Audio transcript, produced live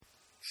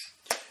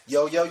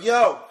Yo, yo,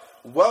 yo.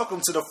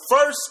 Welcome to the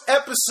first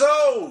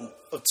episode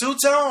of Two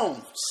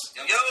Tones.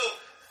 Yo, yo.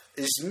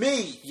 It's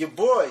me, your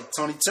boy,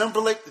 Tony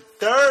Timberlake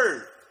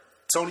III.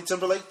 Tony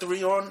Timberlake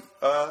 3 on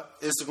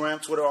Instagram,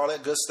 Twitter, all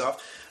that good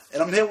stuff.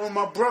 And I'm here with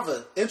my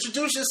brother.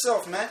 Introduce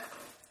yourself, man.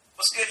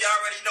 What's good? Y'all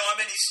already know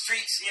I'm in these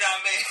streets. You know what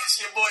I mean? It's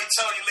your boy,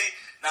 Tony Lee.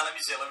 Now, let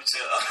me chill. What's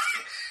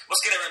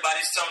good, everybody?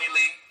 It's Tony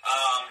Lee.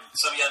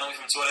 Some of y'all know me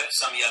from Twitter.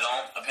 Some of y'all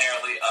don't,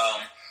 apparently.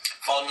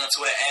 Follow me on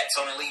Twitter at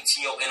Tony Lee,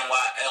 TonyLee_,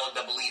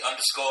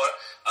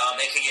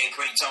 a.k.a.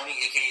 Pretty Tony,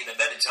 a.k.a. The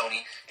Better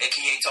Tony,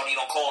 a.k.a. Tony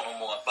Don't Call No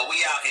More. But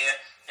we out here,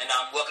 and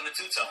welcome to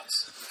Two Tones.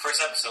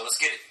 First episode. Let's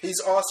get it.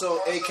 He's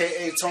also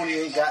a.k.a. Tony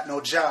Ain't Got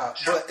No Job,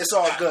 but it's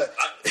all good.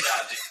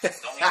 Don't even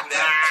do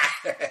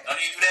that. Don't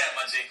even do that,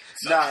 my G.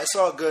 So, nah, it's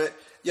all good.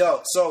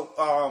 Yo, so,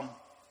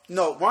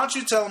 no, why don't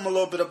you tell them a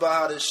little bit about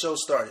how this show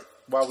started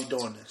while we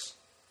doing this?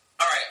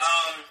 All right.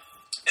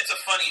 It's a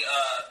funny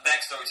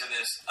backstory to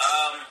this.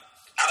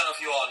 I don't know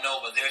if you all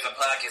know, but there's a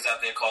podcast out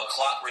there called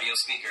Clock Radio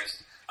Speakers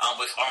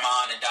with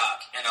Armand and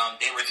Doc, and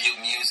they review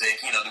music,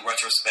 do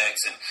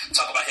retrospects and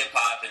talk about hip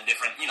hop and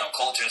different,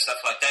 culture and stuff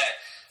like that.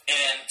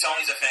 And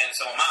Tony's a fan, and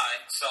so am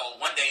I.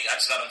 So one day I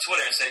just got on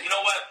Twitter and said, you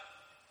know what?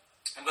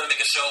 I'm going to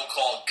make a show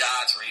called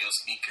God's Radio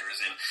Speakers,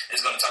 and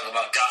it's going to talk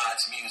about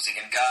God's music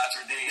and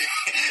God's redeemed.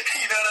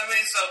 You know what I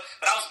mean? So,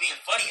 but I was being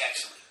funny,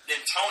 actually. Then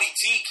Tony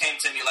T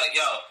came to me like,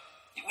 yo,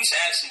 we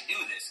should actually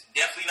do this.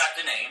 Definitely not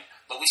the name,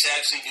 but we should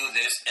actually do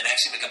this and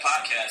actually make a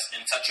podcast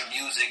and touch your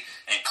music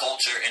and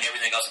culture and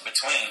everything else in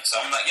between.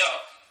 So I'm like, yo,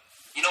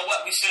 you know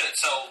what? We should.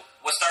 So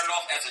what started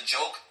off as a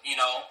joke,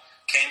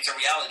 came to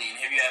reality. And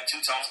here you have Two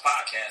Tones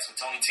Podcast with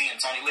Tony T and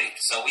Tony Lee.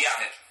 So we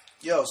out here.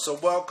 Yo, so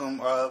welcome.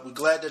 We're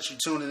glad that you're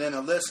tuning in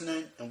and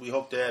listening, and we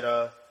hope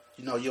that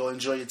you'll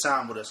enjoy your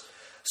time with us.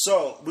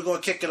 So we're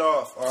gonna kick it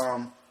off.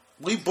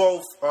 We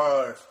both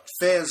are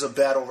fans of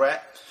battle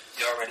rap,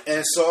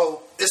 and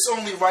so it's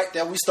only right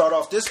that we start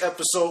off this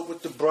episode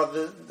with the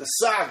brother, the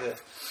Saga.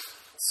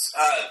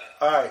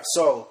 All right,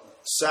 so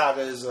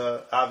Saga is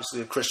obviously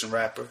a Christian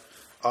rapper,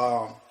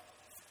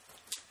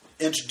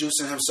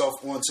 introducing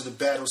himself onto the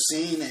battle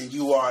scene in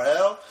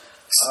URL.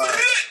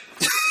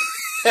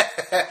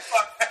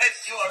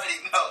 You already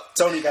know.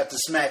 Tony got the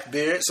smack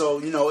beard, so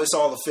it's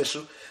all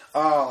official.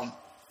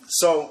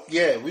 So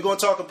yeah, we're gonna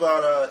talk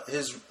about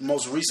his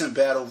most recent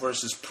battle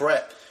versus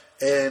Prep,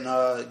 and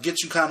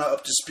get you kind of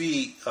up to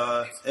speed,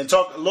 and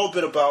talk a little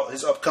bit about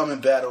his upcoming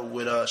battle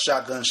with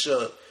Shotgun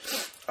Suge.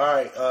 All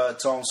right,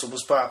 Tone. So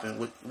what's popping?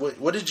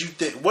 What did you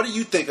think? What do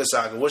you think of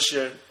Saga? What's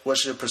your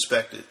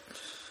perspective?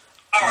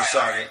 All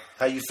right.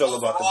 How you feel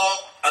about that?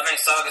 I think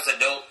Saga's a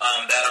dope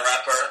battle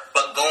rapper,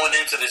 but going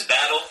into this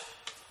battle,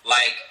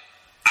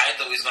 I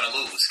thought he was going to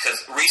lose,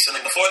 because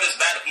recently, before this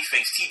battle, he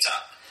faced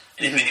T-Top.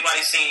 And if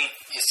anybody's seen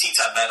his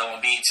T-Top battle on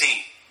BET,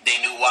 they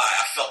knew why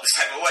I felt this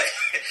type of way.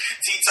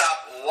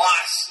 T-Top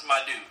washed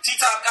my dude.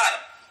 T-Top got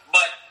him.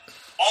 But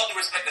all due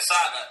respect to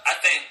Saga, I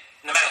think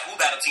no matter who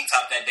battled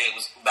T-Top that day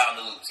was bound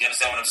to lose. You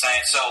understand what I'm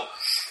saying? So,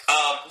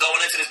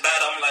 going into this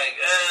battle, I'm like,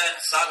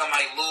 Saga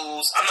might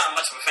lose. I'm not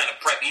much of a fan of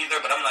Prep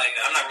either, but I'm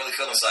not really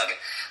feeling Saga.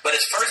 But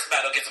his first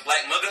battle against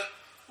Black Mugga,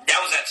 that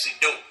was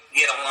actually dope. He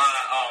had a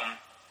line,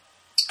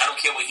 I don't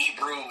care what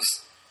Hebrews,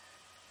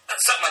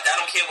 something like that.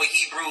 I don't care what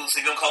Hebrews, if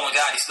you don't call him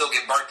God, he still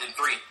get burnt in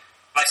 3.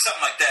 Like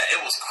something like that.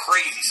 It was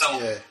crazy. So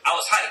I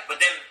was hyped.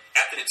 But then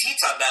after the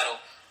T-Top battle,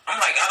 I'm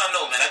like, I don't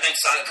know, man. I think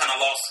Saga kind of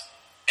lost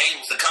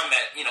angles to come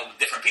at, with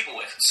different people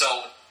with. So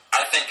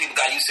I think people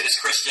got used to this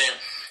Christian,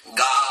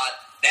 God,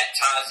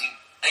 baptize you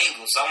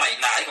angle. So I'm like,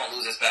 nah, he's going to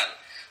lose this battle.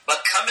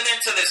 But coming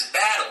into this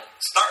battle,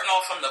 starting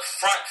off from the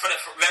front, from the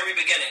very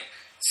beginning,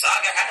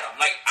 Saga had him.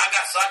 Like, I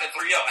got Saga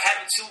 3-0. I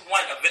had him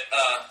 2-1.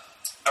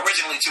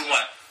 Originally 2-1.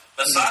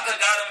 But Saga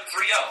got him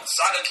 3-0.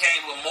 Saga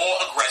came with more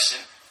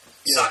aggression.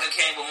 Saga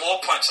came with more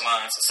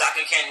punchlines.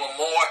 Saga came with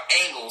more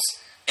angles.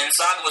 And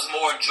Saga was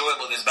more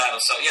enjoyable this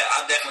battle. So, yeah,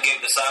 I definitely gave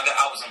it to Saga.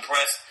 I was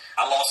impressed.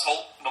 I lost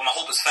hope, but my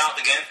hope is found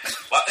again.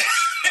 Not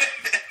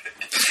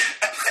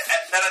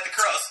at the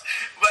cross,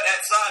 but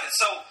at Saga.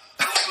 So,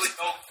 it was really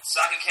dope.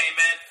 Saga came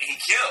in and he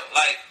killed.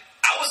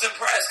 I was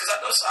impressed because I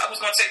thought Saga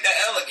was going to take that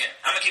L again.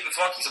 I'm going to keep it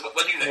funky. So,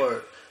 what do you think?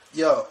 Word.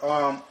 Yo,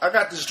 I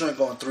got this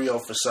joint going 3-0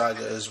 for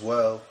Saga as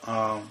well.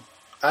 I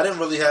didn't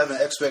really have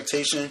an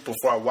expectation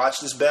before I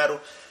watched this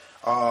battle.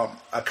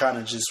 I kind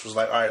of just was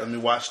like, all right, let me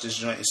watch this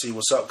joint and see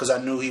what's up, because I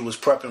knew he was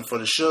prepping for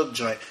the Suge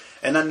joint,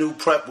 and I knew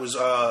Prep was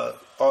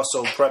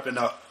also prepping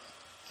up,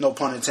 no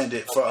pun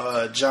intended,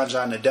 for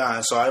John the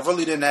Don. So I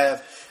really didn't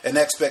have an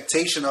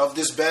expectation of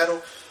this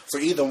battle for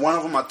either one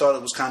of them. I thought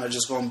it was kind of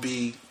just going to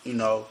be,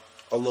 a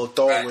little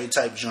throwaway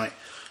type joint.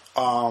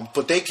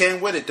 But they came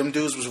with it. Them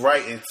dudes was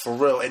writing for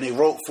real, and they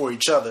wrote for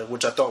each other,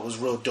 which I thought was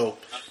real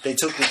dope. They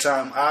took the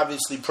time,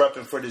 obviously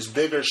prepping for this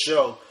bigger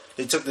show.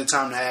 They took the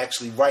time to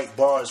actually write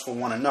bars for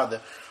one another.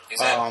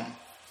 Exactly.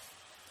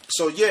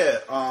 So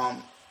yeah,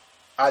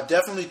 I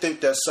definitely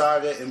think that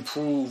Saga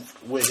improved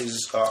with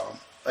his,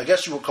 I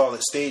guess you would call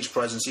it stage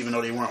presence, even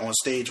though they weren't on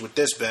stage with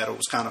this battle. It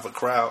was kind of a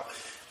crowd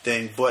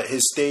thing, but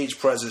his stage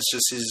presence,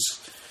 just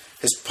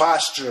his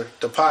posture,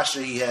 the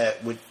posture he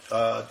had with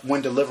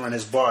when delivering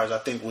his bars, I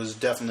think was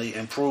definitely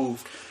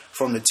improved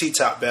from the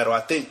T-Top battle.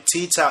 I think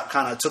T-Top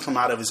kind of took him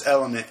out of his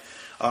element.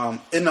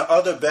 In the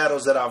other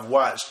battles that I've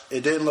watched,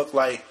 it didn't look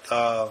like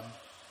Saga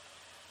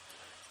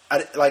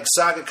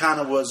kind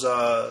of was.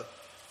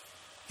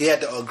 He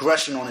had the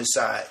aggression on his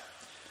side.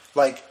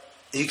 Like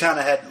he kind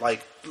of had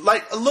like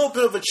a little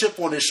bit of a chip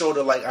on his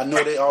shoulder. Like I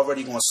know they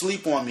already gonna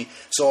sleep on me,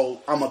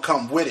 so I'm gonna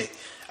come with it.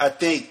 I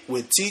think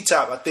with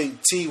T-Top, I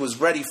think T was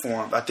ready for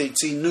him. I think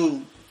T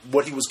knew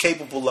what he was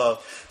capable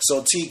of,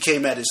 so T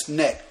came at his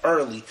neck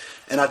early,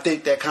 and I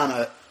think that kind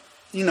of,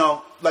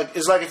 like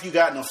it's like if you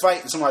got in a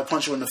fight and somebody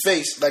punched you in the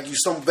face, like you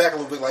stumble back a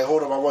little bit, like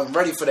hold up, I wasn't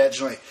ready for that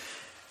joint.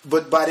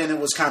 But by then it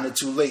was kind of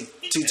too late.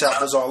 T-Top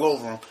was all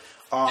over him.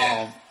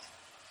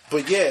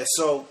 But yeah,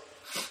 so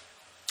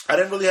I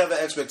didn't really have an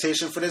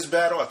expectation for this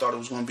battle. I thought it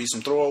was going to be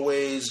some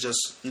throwaways,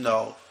 just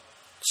a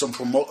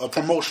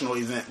promotional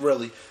event.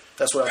 Really,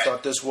 that's what I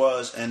thought this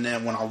was. And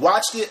then when I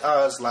watched it, I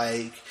was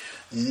like,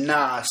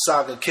 nah,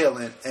 Saga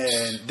killing,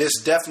 and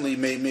this definitely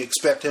made me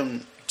expect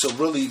him to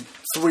really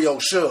 3-0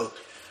 Suge.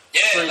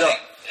 Yeah, straight up.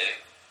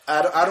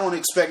 I don't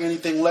expect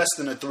anything less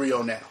than a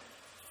 3-0 now.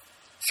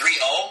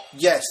 3-0?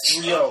 Yes,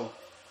 3-0.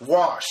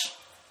 Wash.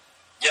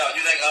 Yo,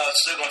 you think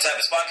Suge gonna tap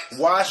his pockets?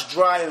 Wash,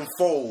 dry, and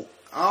fold.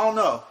 I don't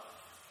know.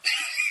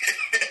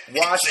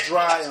 Wash,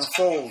 dry, and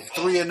fold.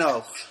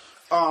 3-0.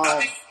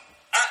 I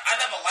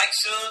never liked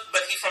Suge,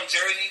 but he from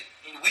Jersey.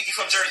 He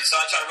from Jersey,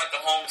 so I try to rep the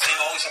home team.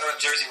 I always try to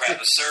rep Jersey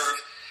rappers. Serve,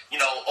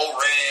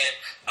 O-Red,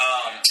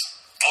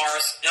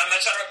 Ars. I'm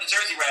not trying to rep the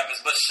Jersey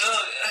rappers, but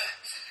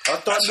Suge. I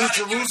thought New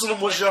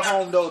Jerusalem was your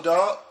home, though,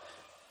 dog.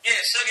 Yeah,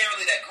 Suge ain't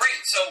really that great,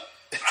 so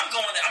I'm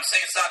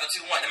saying Saga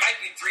 2-1. It might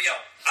be 3-0.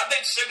 I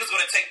think Suge was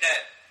going to take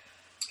that.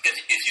 Because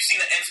if you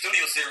seen the N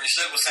Studio series,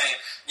 Suge was saying,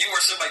 you were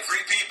Suge like 3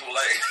 people.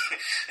 Like,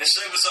 and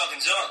Suge was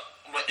talking junk.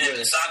 And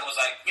Saga was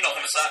like, him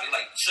and Saga,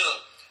 like, Suge,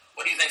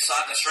 what do you think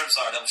Saga shrimps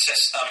are? That was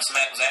just,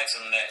 Smack was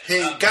asking him that.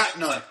 He ain't got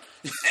none.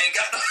 He ain't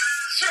got no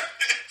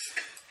shrimps.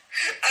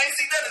 I ain't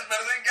seen nothing,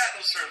 man. He ain't got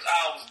no shrimps.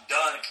 I was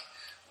done.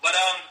 But,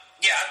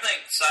 yeah, I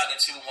think Saga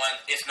 2-1,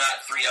 if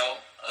not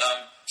 3-0.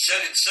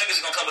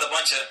 Sugar's going to come with a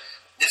bunch of,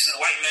 this is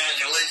white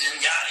man's religion,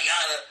 yada,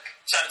 yada,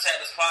 try to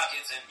tap his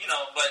pockets, and,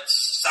 but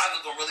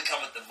Saga's going to really come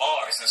with the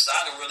bars, and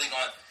Saga's going to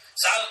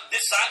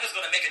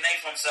make a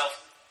name for himself,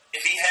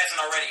 if he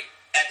hasn't already,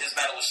 at this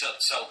battle with Suge,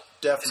 so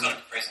definitely. It's going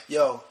to be crazy.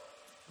 Yo,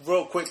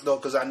 real quick,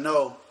 though, because I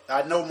know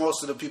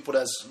most of the people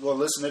that's going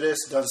to listen to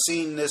this done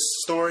seen this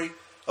story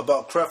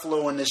about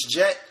Creflo and this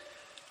jet.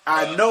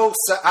 I know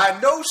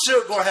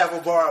Suge gonna have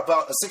a bar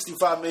about a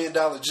 $65 million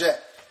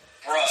jet.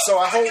 Bruh, so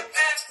I hope.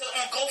 Pastor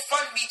on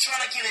GoFundMe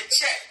trying to get a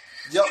jet.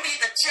 Yo, you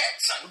need a jet,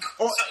 son.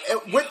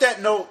 With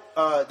that note,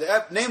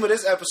 the name of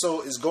this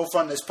episode is Go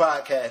Fund This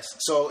Podcast.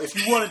 So if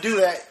you want to do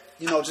that,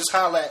 just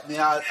holler at me.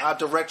 I'll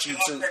direct you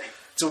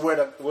to where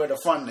to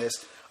fund this.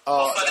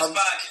 Fund This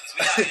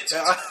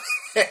Podcast.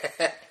 We out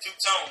here. 2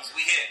 tones.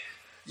 We here.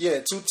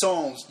 Yeah, 2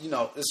 tones.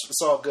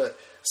 It's all good.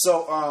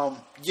 So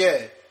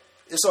yeah.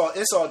 It's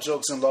all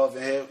jokes and love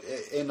in here.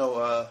 Ain't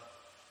no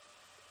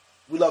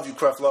we love you,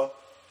 Creflo.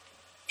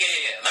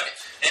 Yeah.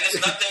 And it's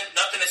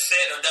nothing is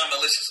said or done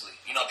maliciously.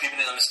 People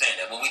need to understand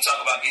that. When we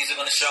talk about music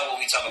on the show, when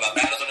we talk about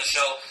battles on the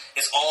show,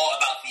 it's all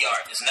about the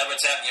art. It's never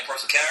tapping your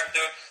personal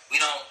character.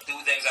 We don't do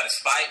things out of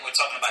spite. We're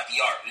talking about the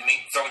art. We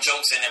may throw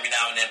jokes in every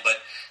now and then,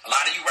 but a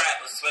lot of you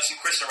rappers, especially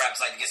Christian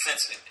rappers, like to get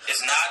sensitive. It's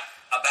not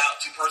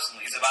about you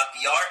personally. It's about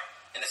the art,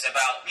 and it's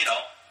about,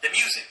 the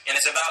music, and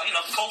it's about, the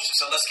culture.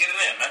 So let's get it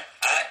in, man.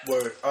 All right?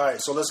 Word. All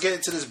right, so let's get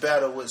into this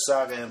battle with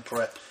Saga and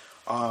Prep.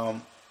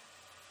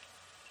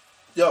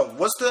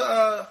 What's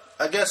the,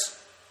 I guess,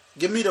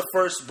 give me the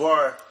first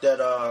bar that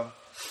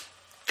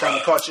kind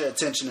of caught your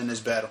attention in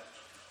this battle.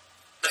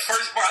 The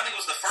first bar, I think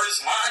it was the first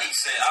line he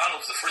said. I don't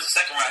know if it was the first or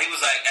second round. He was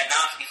like, at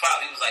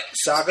 9:55, he was like...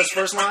 Saga's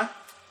first line?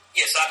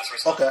 Yeah, Saga's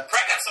first line. Okay.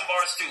 Prep got some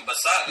bars too, but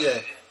Saga...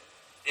 Yeah.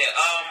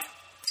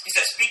 He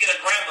said, speaking of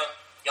grammar,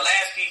 your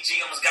last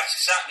PG almost got you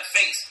shot in the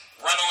face.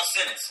 Run on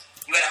sentence.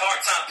 You had a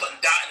hard time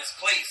putting Dot in his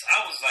place.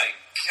 I was like,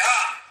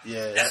 God.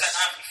 Yeah. That's at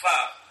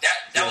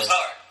 9:55. That was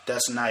hard.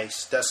 That's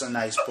nice. That's a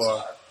nice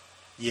bar.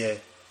 Yeah.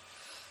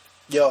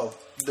 Yo,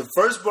 the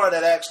first bar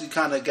that actually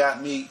kind of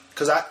got me,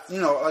 because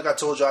like I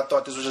told you, I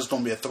thought this was just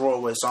going to be a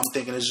throwaway. So I'm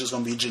thinking it's just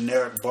going to be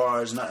generic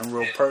bars, nothing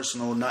real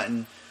personal,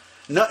 nothing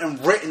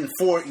written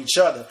for each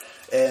other.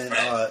 And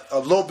a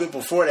little bit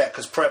before that,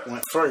 because Prep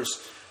went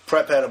first,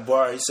 Prep had a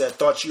bar. He said,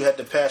 "Thought you had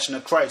the passion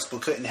of Christ,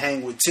 but couldn't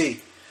hang with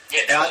T."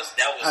 Yeah,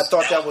 I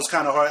thought that was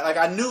kind of hard. Like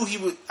I knew he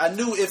would. I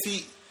knew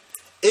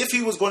if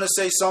he was going to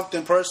say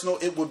something personal,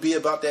 it would be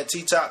about that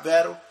T-Top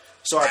battle.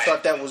 So I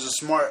thought that was a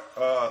smart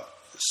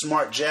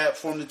jab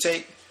for him to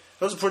take.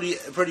 It was a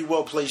pretty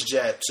well placed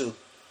jab too.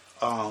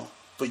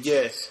 But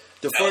yeah,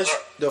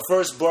 the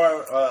first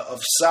bar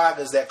of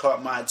Sagas that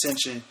caught my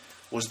attention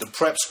was the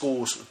Prep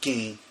School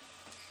scheme.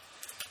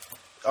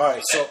 All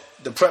right, so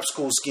the Prep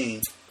School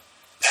scheme.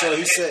 So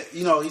he said,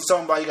 he's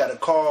talking about he got a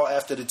call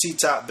after the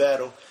T-Top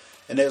battle,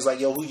 and they was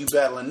like, "Yo, who you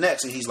battling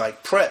next?" And he's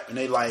like, "Prep," and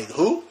they like,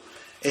 "Who?"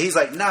 And he's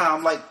like, nah,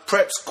 I'm like,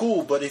 Prep's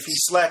cool, but if he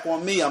slack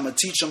on me, I'm going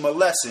to teach him a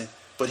lesson.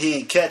 But he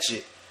ain't catch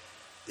it.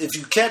 If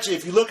you catch it,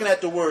 if you're looking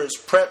at the words,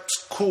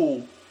 Prep's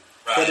cool,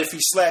 but if he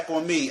slack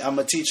on me, I'm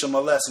going to teach him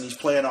a lesson. He's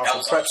playing off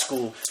of Prep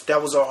school.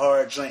 That was a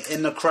hard joint.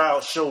 And the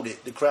crowd showed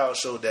it. The crowd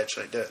showed that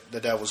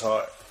that was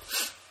hard.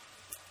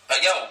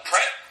 But yo,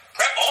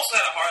 Prep also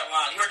had a hard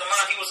line. You heard the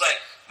line? He was like,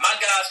 my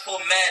guys pull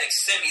Maddox,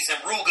 Simmies,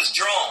 and Ruger's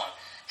drawn.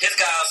 His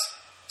guys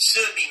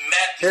should be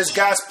Matthew. His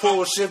guys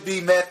pull should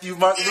be Matthew,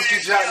 Martin Luther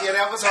John. Yeah,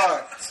 that was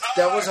hard.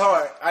 That was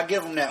hard. I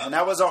give him that one.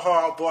 That was a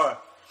hard bar.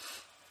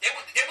 It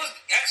was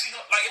actually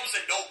like it was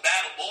a dope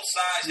battle, both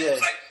sides. Yeah. It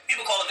was like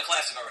people call it the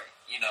classic already,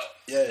 you know.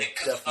 Yeah,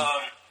 definitely.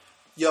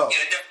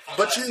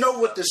 But you know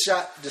what the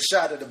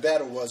shot of the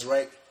battle was,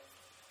 right?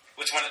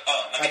 Which one?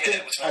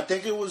 I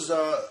think it was.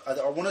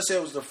 I want to say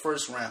it was the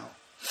first round,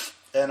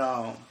 and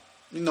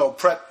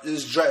Prep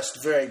is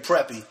dressed very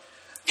preppy.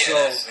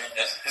 Yeah,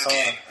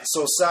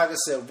 so Saga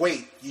said,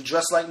 "Wait, you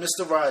dress like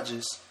Mr.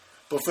 Rogers,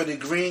 but for the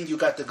green, you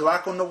got the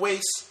Glock on the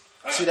waist.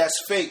 See, that's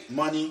fake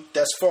money.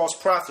 That's false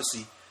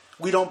prophecy.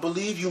 We don't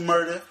believe you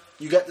murder.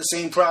 You got the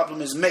same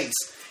problem as Mace.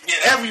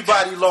 Yeah,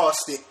 everybody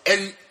lost it.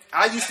 And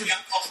I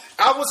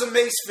was a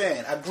Mace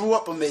fan. I grew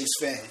up a Mace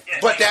fan. Yeah,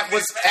 but that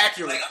was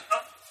accurate.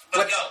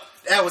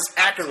 That was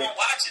accurate.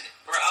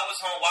 I was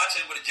home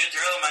watching it with a ginger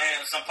ale in my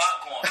hand and some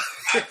popcorn.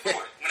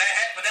 When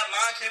that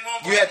line came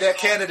on, you had that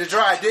Canada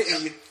Dry,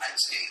 didn't you?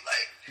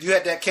 You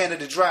had that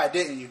Canada Dry,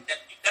 didn't you?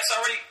 That's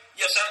already.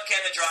 Yo, shout out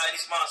Canada Dry. Any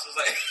sponsors?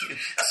 Like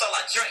that's all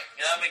I drink.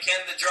 You know what I mean?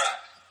 Canada Dry.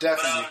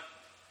 Definitely.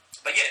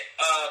 But yeah,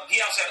 he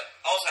also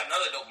had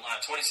another dope line,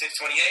 26,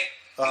 28.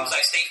 He was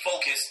like, stay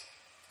focused,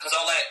 because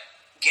all that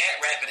gat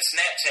rapping and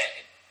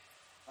Snapchatting,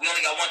 we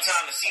only got one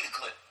time to see the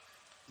clip.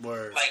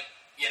 Word. Like,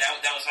 yeah,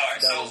 that was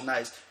hard. That was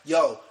nice.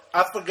 Yo,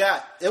 I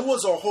forgot. It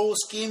was a whole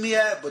scheme he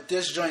had, but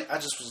this joint, I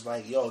just was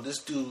like, yo, this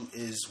dude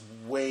is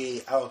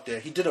way out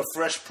there. He did a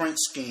Fresh Prince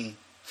scheme.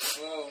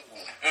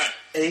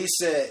 And he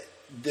said,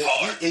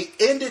 he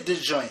ended the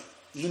joint.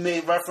 He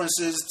made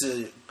references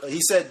to,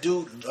 he said,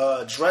 dude,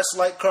 dress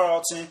like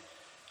Carlton.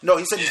 No,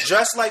 he said he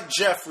dressed like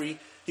Jeffrey.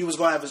 He was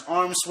going to have his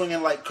arms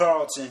swinging like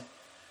Carlton.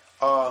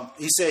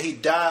 He said he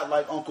died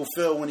like Uncle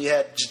Phil when he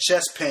had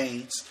chest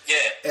pains.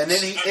 Yeah. And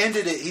then he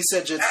ended it. He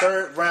said your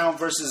third round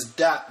versus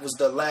Dot was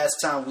the last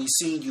time we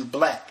seen you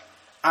black.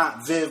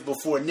 Aunt Viv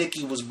before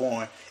Nikki was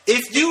born.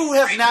 If you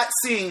have not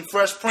seen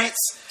Fresh Prince,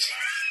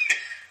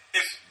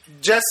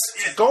 just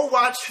go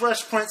watch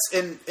Fresh Prince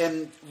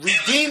and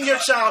redeem your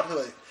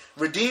childhood.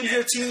 Redeem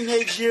your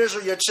teenage years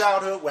or your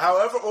childhood,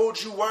 however old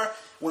you were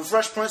when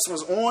Fresh Prince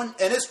was on,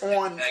 and it's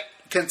on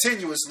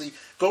continuously.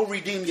 Go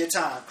redeem your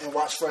time and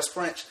watch Fresh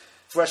Prince.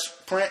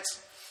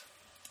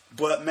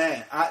 But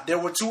man, there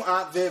were two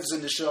Aunt Vivs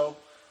in the show.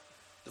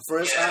 The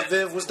first Aunt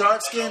Viv was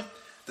dark skinned.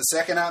 The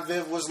second Aunt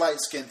Viv was light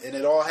skinned, and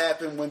it all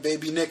happened when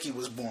baby Nikki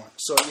was born.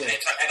 So yeah. They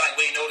act like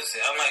we ain't noticed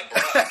it. I'm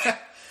like, bro.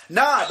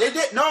 Nah, they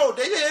did. No,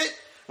 they did.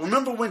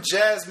 Remember when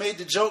Jazz made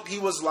the joke? He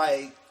was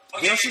like,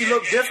 "Don't she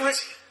look different?"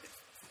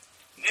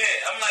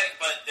 Yeah, I'm like,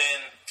 but then,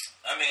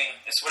 I mean,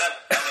 it's whatever.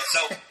 I mean,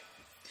 so,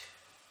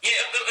 yeah,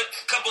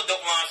 a couple of dope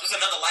lines. There's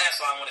another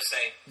last line I want to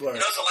say. Right.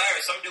 You know, it's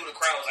hilarious. Some dude in the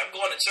crowd was like, I'm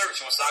going to church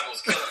when Saga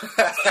was killing him.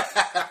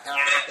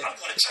 Man, I'm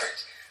going to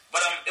church. But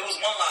it was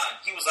one line.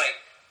 He was like,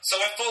 so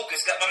I'm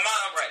focused, got my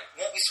mind right.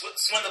 Won't be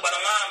swindled by the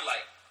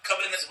limelight.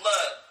 Covered in this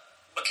blood.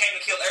 But came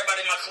and killed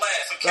everybody in my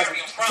class. I'm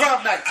carrying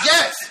prom night.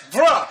 Yes,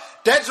 bruh.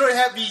 That joint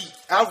had me.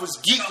 I was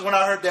geeked when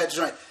I heard that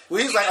joint. Well,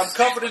 he's like, I'm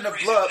covered in the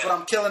blood, but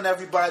I'm killing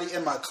everybody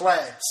in my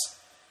class.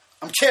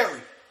 I'm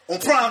carrying on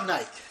prom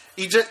night.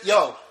 He just,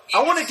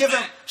 I want to give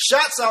him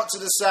shouts out to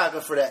the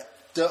Saga for that.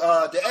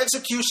 The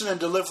execution and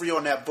delivery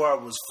on that bar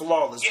was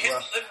flawless, bro.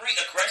 His delivery,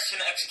 aggression,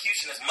 and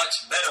execution is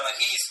much better.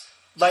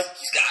 Like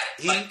he's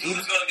got it. He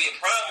was going to be a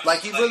problem.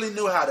 Like he really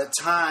knew how to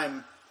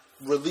time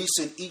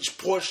releasing each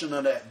portion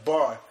of that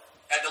bar.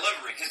 That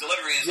delivery, his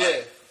delivery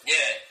is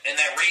and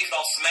that raised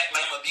all smack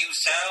like I'm abused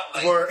child.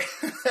 Like, Word.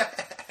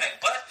 Like,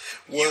 what?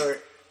 Word.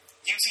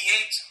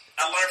 UTH,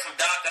 I learned from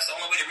Doc, that's the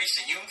only way to reach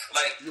the youth.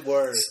 Like,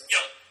 Word.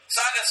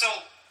 Saga, so,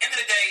 end of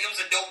the day, it was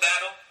a dope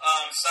battle.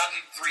 Saga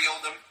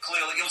 3-0'd them,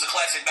 clearly. It was a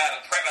classic battle.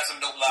 Prep had some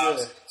dope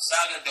lines. Yeah.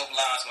 Saga, dope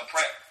lines, but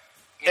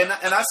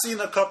Prep. And I seen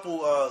a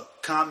couple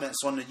comments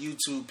on the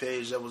YouTube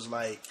page that was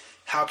like,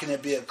 how can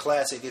it be a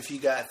classic if he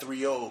got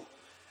 3-0?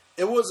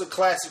 It was a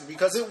classic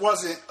because it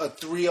wasn't a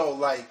 3-0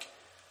 like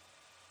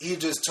he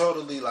just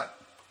totally like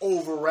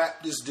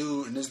overwrapped this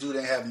dude and this dude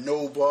didn't have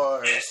no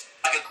bars.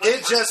 Yeah.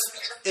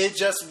 It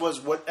just was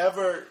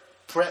whatever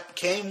Prep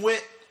came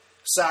with.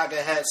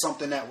 Saga had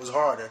something that was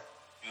harder.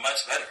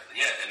 Much better,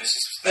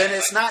 yeah. And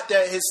it's not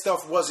that his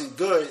stuff wasn't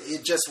good.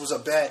 It just was a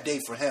bad day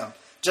for him.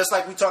 Just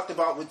like we talked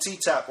about with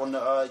T-Top on the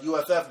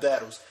UFF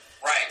battles.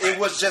 Right. It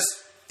was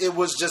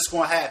just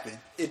going to happen.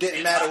 It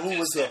didn't matter who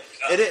was there.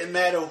 It didn't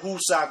matter who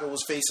Saga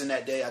was facing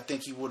that day. I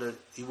think he would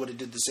have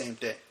did the same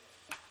thing.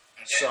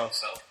 Yeah,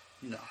 so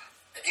you know.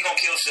 If you're going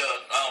to kill Suge,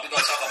 we're going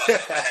to talk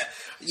about that.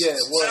 Yeah,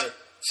 word.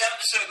 Shout out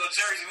to Suge, go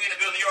Jersey. We in the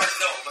building, you already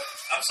know. But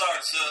I'm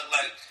sorry, Suge.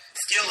 Like,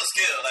 skill is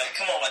skill. Like,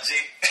 come on, my G.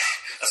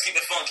 Let's keep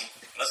it funky.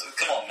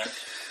 Come on, man.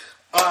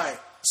 All right,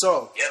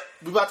 so Yep.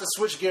 we about to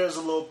switch gears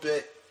a little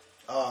bit.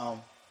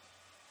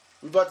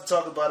 We about to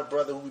talk about a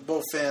brother who we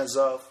both fans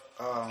of.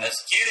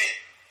 Let's get it.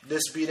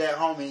 This be that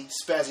homie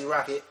Spazzy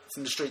Rocket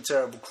from the Straight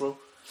Terrible crew.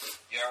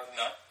 You already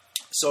know.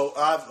 So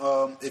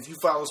if you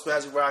follow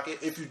Spazzy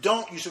Rocket, if you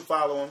don't, you should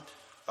follow him.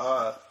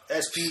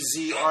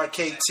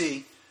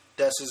 SPZRKT.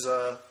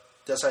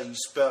 That's how you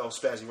spell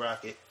Spazzy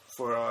Rocket.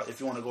 For if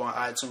you want to go on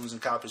iTunes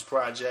and copy his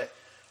project,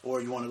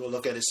 or you want to go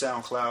look at his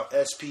SoundCloud,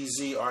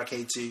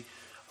 SPZRKT.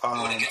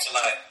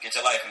 Get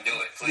your life and do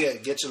it, please. Yeah,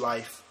 get your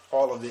life,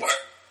 all of it.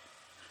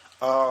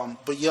 Work.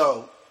 But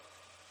yo,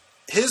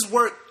 his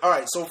work. All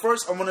right, so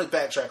first I'm gonna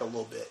backtrack a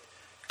little bit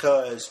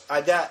because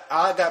I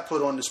got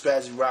put on the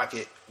Spazzy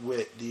Rocket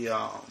with the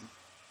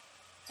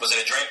Was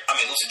it a dream? I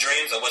mean, Lucid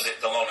Dreams, or was it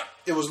the Loner?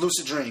 It was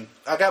Lucid Dream.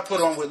 I got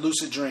put on with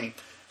Lucid Dream.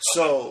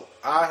 So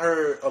I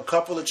heard a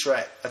couple of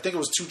tracks. I think it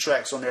was 2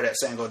 tracks on there that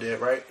Sango did,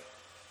 right?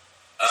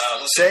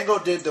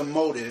 Sango did the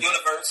Motive.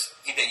 Universe.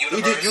 He did Universe.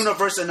 He did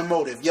Universe and the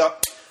Motive.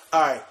 Yup.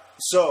 All right.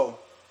 So,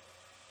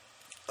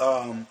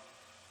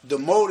 the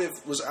Motive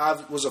was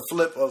a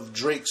flip of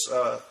Drake's.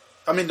 The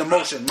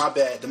Motion. My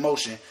bad. The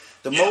Motion.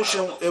 The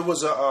Motion. It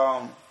was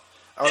a.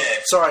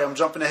 Sorry, I'm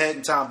jumping ahead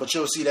in time, but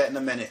you'll see that in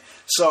a minute.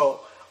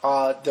 So,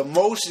 the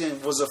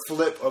Motion was a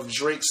flip of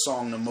Drake's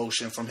song, The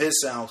Motion, from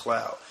his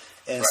SoundCloud,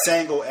 and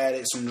Sango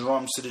added some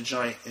drums to the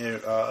joint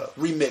and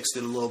remixed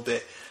it a little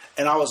bit.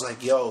 And I was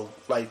like, yo,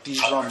 like,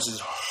 these drums is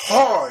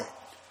hard,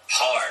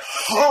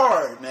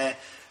 man.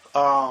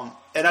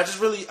 And I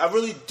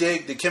really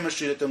dig the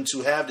chemistry that them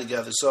two have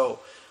together. So,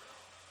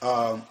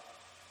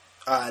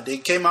 they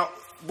came out.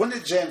 When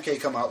did JMK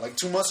come out? Like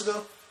 2 months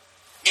ago?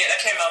 Yeah, that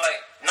came out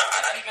not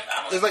even.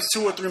 It was like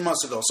 2 or 3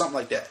 months ago, something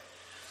like that.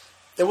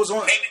 It was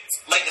on. Maybe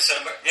late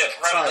December. Yeah,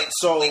 probably. All right,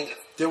 so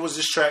there was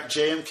this track,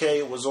 JMK.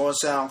 It was on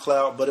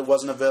SoundCloud, but it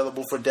wasn't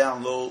available for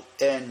download.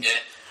 And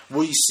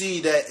we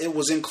see that it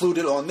was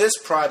included on this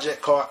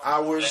project called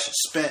Hours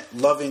Spent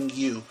Loving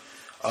You.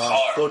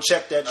 Go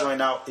check that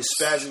joint out. It's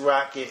Spazzy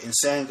Rocket and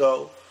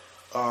Sango.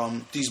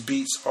 These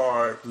beats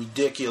are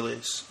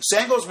ridiculous.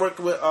 Sango's worked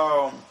with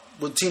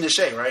Tina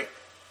Shea, right?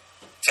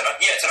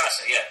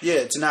 Tinashe,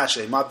 Yeah,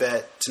 Tinashe. My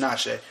bad,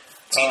 Tinashe.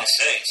 Tina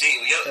Shea,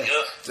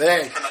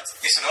 Hey.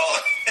 Pronunciation all.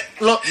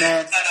 Look,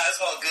 man. It's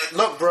all good.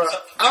 Look, bro.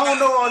 I don't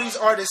know all these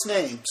artists'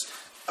 names.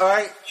 All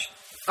right?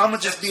 I'm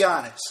going to just be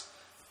honest.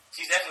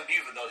 She's definitely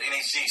beautiful, though.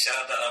 NHG,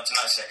 shout out to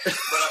Tinashe.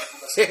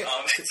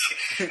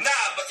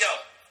 But yo,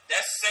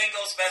 that's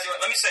Sango, Spazzy.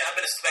 Let me say, I've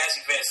been a Spazzy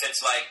fan since,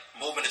 like,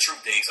 Moving the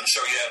Truth days. I'm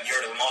sure you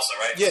heard of him also,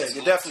 right? Yeah,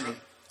 definitely.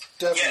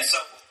 Yeah, so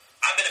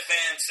I've been a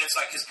fan since,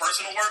 like, his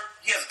personal work.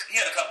 He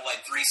had a couple,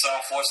 like,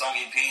 3-song, 4-song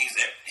EPs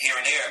here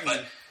and there,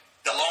 but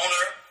The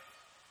Loner,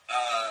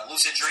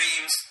 Lucid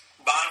Dreams,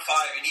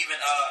 Bonfire, and even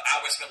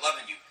Hours Spent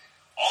Loving You.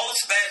 All the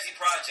Spazzy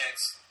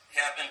projects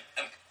have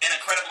an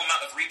incredible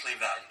amount of replay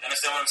value.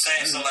 Understand what I'm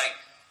saying? So, like,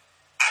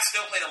 I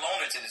still play The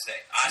Loner to this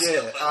day.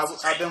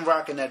 I've been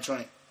rocking that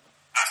joint.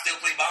 I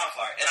still play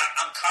Bonfire. And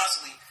I'm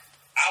constantly...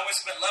 Hours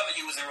Spent Loving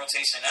You is in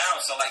rotation now.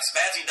 So, like,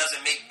 Spazzy doesn't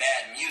make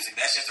bad music.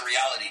 That's just the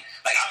reality.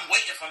 Like, I'm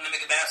waiting for him to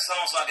make a bad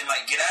song so I can,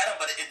 like, get at him,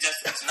 but it's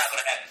not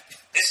going to happen.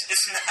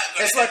 It's not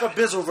going to happen. It's like a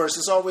Bizzle verse.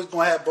 It's always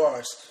going to have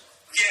bars.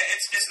 Yeah,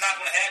 it's not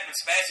going to happen.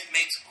 Spazzy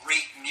makes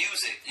great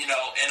music, you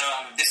know,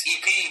 and this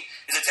EP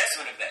is a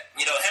testament of that.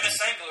 You know, him and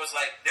Sango is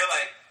like, they're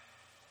like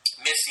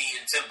Missy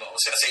and Timbo, or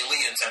should I say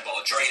Lee and Timbo,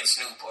 or Dre and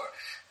Snoop, or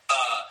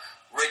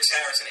Rich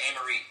Harris and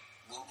A-Marie,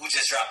 who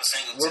just dropped a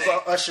single today.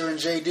 What about Usher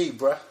and JD,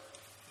 bruh?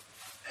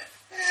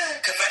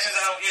 Confessions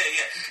album, they're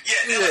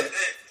like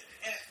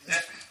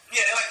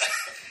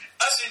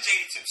Usher and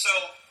JD too.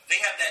 So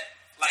they have that,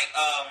 like,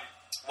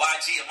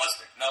 YG and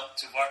Mustard. No,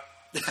 too far?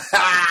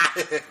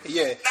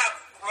 Yeah. Nah,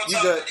 real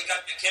talk, they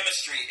got the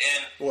chemistry,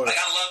 and like,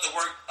 I love the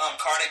work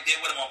Kardik did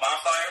with him on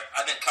Bonfire.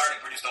 I think Kardik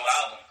produced the whole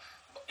album,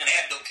 and they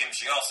had dope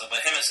chemistry also.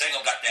 But him and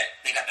Sango got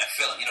that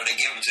feeling, you know, they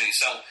give it to you.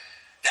 So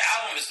the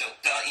album is dope.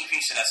 The EP,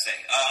 should I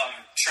say?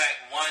 Track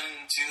 1,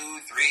 2,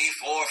 3,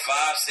 4,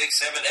 5,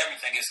 6, 7,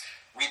 everything is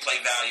replay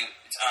value.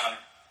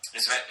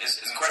 It's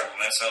incredible,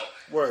 man. So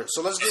word.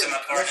 So let's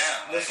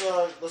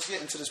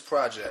get into this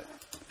project.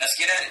 Let's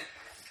get at it.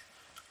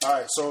 All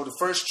right, so the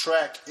first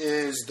track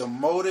is The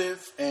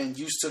Motive and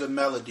Used to the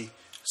Melody.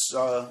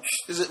 So,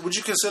 would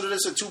you consider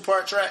this a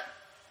 2-part track?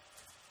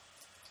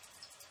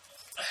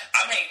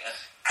 I mean,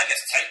 I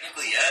guess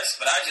technically yes,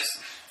 but I just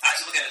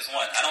look at it as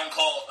one. I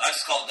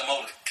just call it The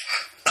Motive.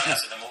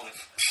 That's The Motive.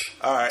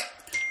 All right.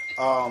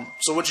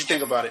 So what you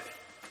think about it?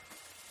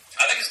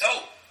 I think it's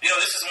dope. You know,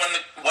 this is one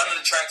of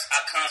the tracks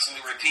I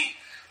constantly repeat.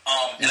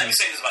 And let me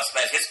say this about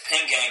Spaz. His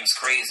pen game is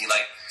crazy.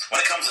 Like,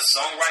 when it comes to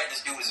songwriting,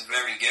 this dude is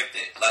very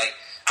gifted. Like,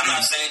 I'm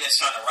not saying this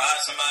trying to ride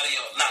somebody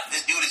or not.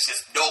 This dude is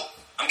just dope.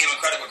 I'm giving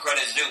credit where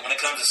credit is due. When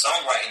it comes to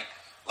songwriting,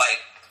 like,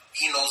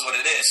 he knows what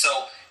it is. So,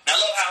 and I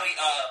love how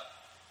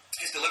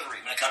his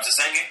delivery when it comes to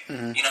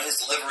singing. You know, his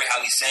delivery,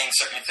 how he sings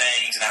certain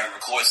things and how he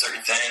records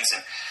certain things.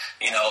 And,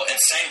 you know, and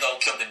Sango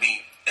killed the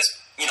beat.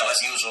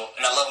 as usual.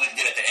 And I love what he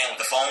did at the end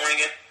with the phone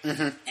ringing.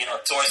 Mm-hmm.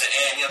 Towards the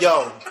end.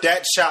 Yo,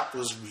 that shot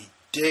was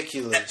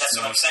ridiculous. That's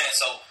what I'm saying.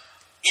 So,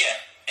 yeah.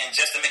 And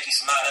just to make you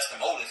smile, that's the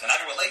motive. And I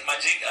can relate, my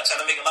G. I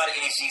try to make a lot of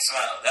NEG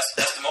smile.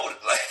 That's the motive.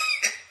 Like,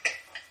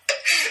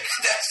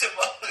 that's the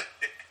motive.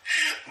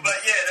 But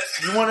yeah,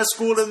 that's. You want to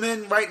school them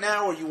in right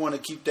now, or you want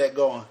to keep that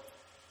going?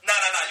 No,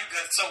 you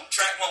good. So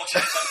track one, what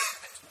you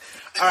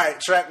All right,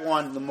 track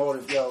one, the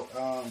motive. Yo,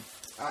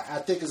 I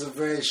think it's a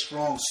very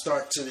strong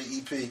start to the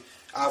EP.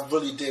 I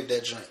really dig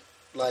that joint.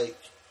 Like,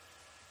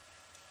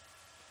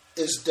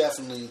 it's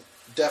definitely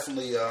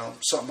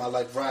something I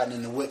like riding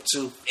in the whip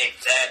too.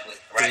 Exactly.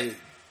 Right.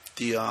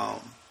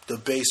 The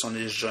bass on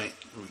this joint,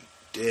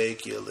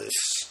 ridiculous.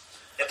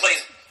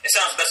 It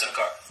sounds best in the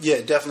car. Yeah,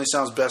 it definitely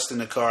sounds best in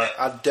the car. Yeah.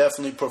 I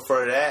definitely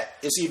prefer that.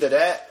 It's either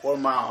that or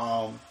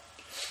my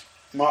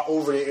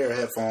over the ear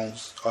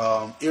headphones.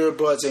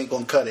 Earbuds ain't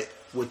gonna cut it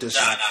with this.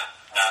 Nah.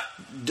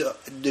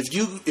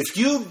 If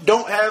you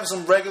don't have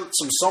some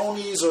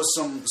Sonys or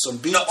some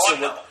Beats,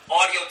 Audio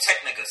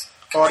Technicas.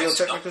 Audio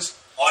Technicas.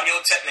 Audio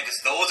Technicas.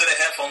 Those are the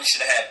headphones you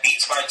should have had.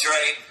 Beats by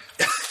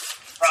Dre.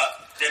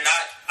 They're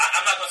not.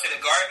 I'm not gonna say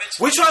they're garbage.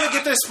 We're trying to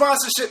get this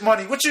sponsorship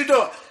money. What you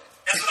doing?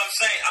 That's what I'm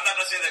saying. I'm not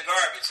gonna say they're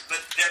garbage, but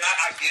they're not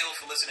ideal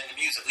for listening to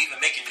music or even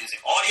making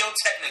music. Audio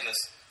Technicas,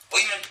 or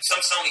even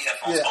some Sony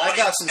headphones. Yeah, I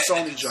got some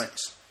Sony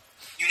joints.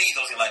 You need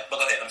those in life, but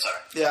go ahead. I'm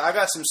sorry. Yeah, I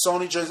got some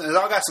Sony joints, and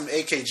I got some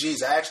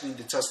AKGs. I actually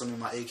need to test them in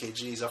my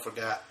AKGs. I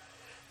forgot.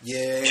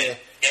 Yeah.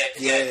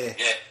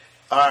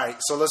 All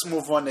right, so let's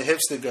move on to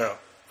Hipster Girl.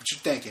 What you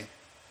thinking?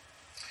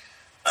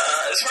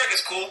 This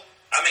record's cool.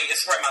 I mean,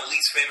 it's probably my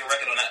least favorite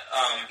record on that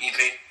EP.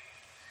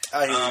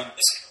 I hear you.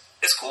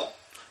 It's cool.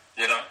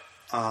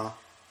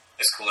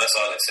 It's cool. That's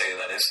all I'd say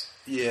that is.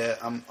 Yeah,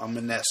 I'm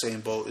in that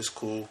same boat. It's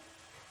cool.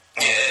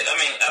 Yeah, I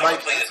mean, I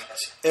don't play as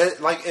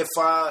much.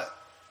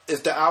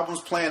 If the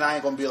album's playing, I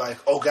ain't gonna be like,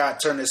 oh God,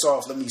 turn this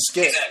off. Let me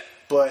skip. Exactly.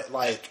 But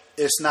like,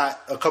 it's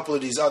not a couple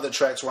of these other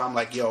tracks where I'm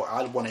like, yo,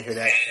 I want to hear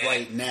that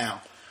right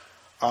now.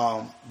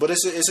 But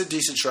it's a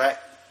decent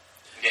track.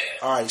 Yeah.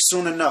 All right,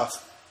 Soon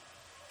Enough.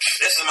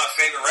 This is my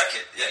favorite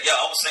record. Yeah,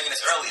 I was singing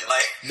this earlier.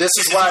 Like, this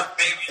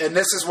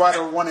is why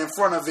the one in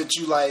front of it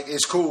you like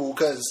is cool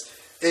because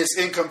it's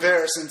in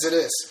comparison to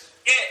this.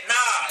 Yeah,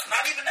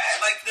 not even that.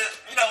 Like the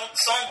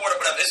songboard or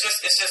whatever.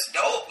 It's just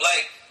dope.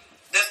 Like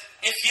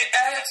if you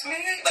ask me,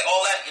 like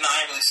all that. I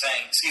ain't really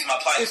saying. Excuse my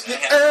pipes. If you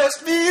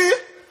ask me,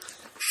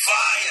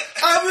 fire.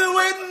 I've been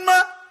waiting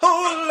my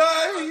whole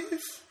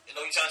life. You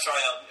trying to try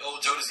out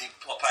old Jodeci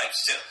pipes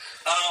too.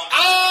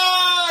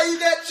 You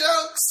got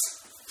jokes.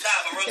 Nah,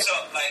 but real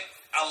talk, like,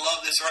 I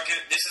love this record.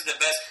 This is the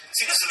best.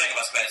 See, this is the thing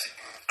about Spazzy.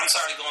 I'm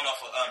sorry going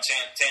off of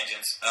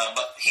tangents,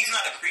 but he's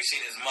not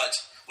appreciated as much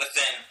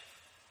within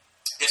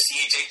the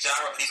CHH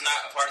genre, but he's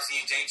not a part of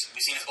CHH.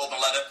 We've seen his open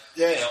letter.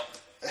 Yeah.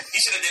 He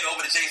should have did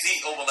over the Jay-Z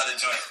open letter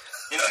joint.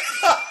 He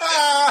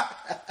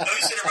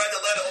should have read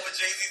the letter over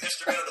Jay-Z's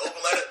instrumental, the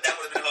open letter. That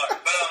would have been hard.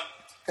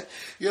 But,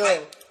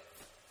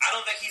 I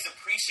don't think he's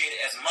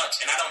appreciated as much,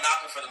 and I don't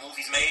knock him for the move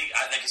he's made.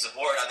 I think it's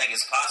support. I think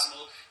it's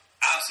possible.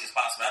 Obviously, it's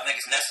possible. I think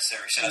it's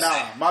necessary. Should I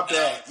say? My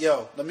bad.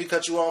 Yo, let me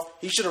cut you off.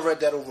 He should have read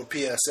that over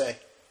PSA.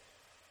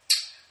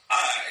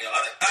 Alright, yo.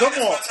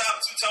 Come on. One time,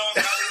 2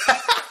 tones.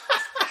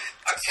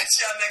 I'll catch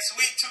y'all next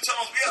week. 2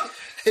 tones, we up.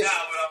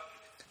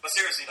 But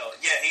seriously though,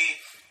 yeah,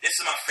 this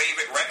is my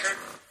favorite record.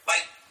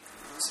 Like,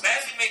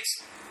 Spazzy makes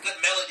good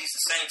melodies to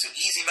sing to,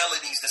 easy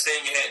melodies to say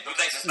in your head. Them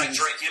things it's like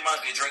Drake. He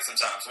reminds me of Drake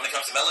sometimes when it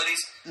comes to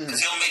melodies, because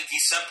he'll make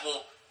these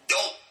simple,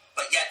 dope,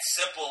 but yet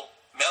simple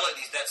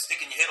melodies that stick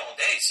in your head all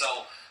day.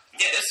 So.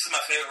 Yeah, this is my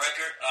favorite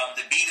record.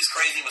 The beat is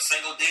crazy. What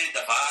Single did,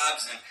 the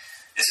vibes, and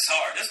this is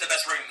hard. This is the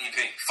best rated EP.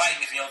 Fight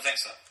me if you don't think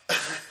so.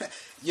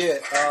 Yeah,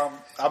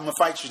 I'm gonna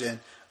fight you then.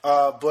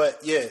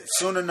 But yeah,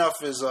 Soon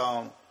Enough is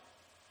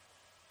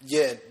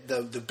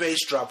the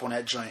bass drop on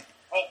that joint.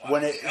 Oh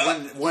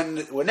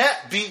when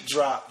that beat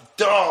drop,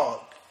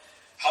 dog.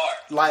 Hard.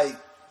 Like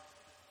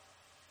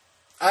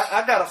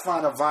I gotta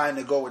find a Vine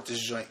to go with this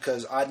joint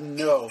because I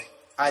know,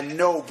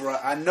 bro.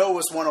 I know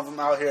it's one of them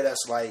out here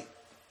that's like.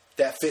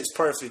 That fits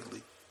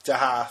perfectly to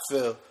how I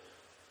feel.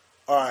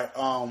 All right,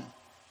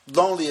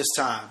 Loneliest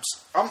Times.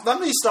 Let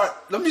me start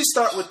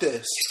with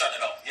this. You start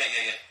it off.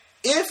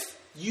 Yeah. If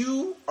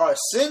you are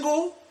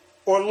single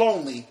or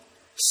lonely,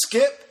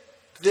 skip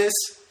this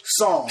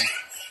song.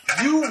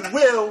 You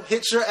will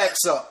hit your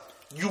ex up.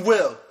 You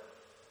will.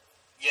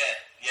 Yeah.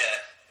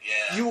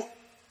 You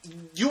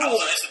I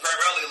was on Instagram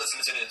earlier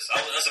listening to this.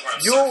 I was on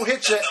Instagram. You'll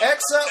hit your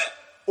ex up,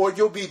 or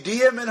you'll be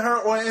DMing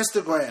her on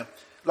Instagram.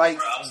 Like.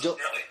 Bro,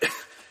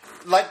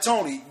 like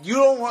Tony, you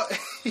don't want.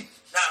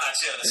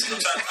 chill.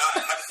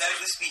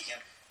 Hypothetically speaking,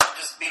 I'm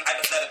just being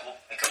hypothetical.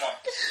 Like, come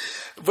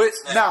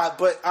on.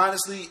 But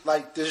honestly,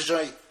 like this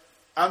joint,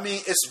 I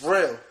mean, it's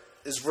real.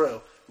 It's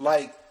real.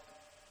 Like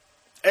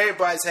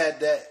everybody's had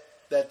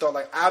that thought.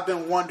 Like I've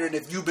been wondering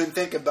if you've been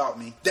thinking about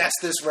me. That's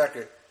this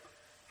record,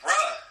 bruh.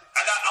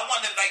 I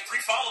wondered like 3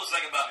 followers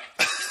think about me.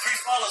 3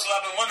 followers, so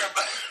I've been wondering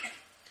about.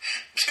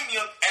 Hit me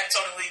up at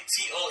Tony Lee,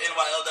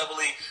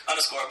 TonyLlee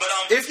 _. But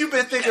if you've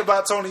been thinking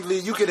about Tony Lee,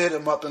 you can hit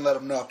him up and let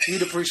him know.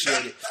 He'd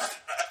appreciate it.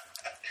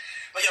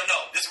 But yo,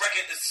 no, this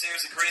record is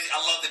seriously crazy.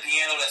 I love the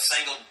piano that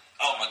Sango.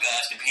 Oh my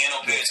gosh, the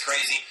piano player is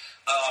crazy.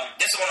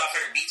 This is one of my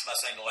favorite beats by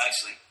Sango,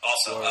 actually.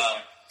 Also,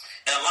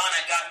 and a line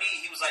that got me,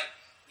 he was like,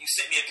 "You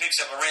sent me a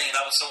picture of a ring, and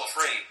I was so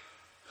afraid."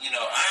 You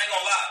know, I ain't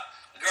gonna lie.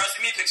 The girl sent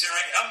me a picture of a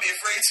ring, I'm gonna be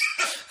afraid too.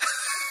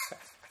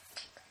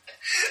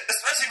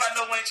 Especially if I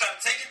know when trying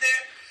to take it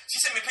there. She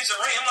sent me a picture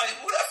of a ring. I'm like,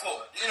 who that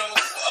for? You know,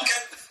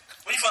 okay.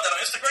 When you found that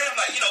on Instagram,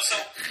 like, you know, so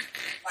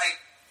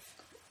like.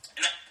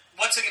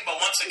 Once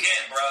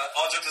again, bro,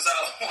 all jokes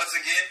aside, once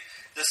again,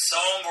 the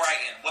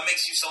songwriting, what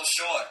makes you so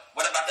sure?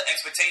 What about the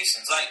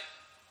expectations? Like,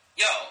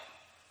 yo,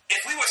 if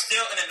we were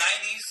still in the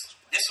 90s,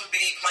 this would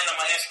be playing on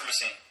my answering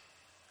machine.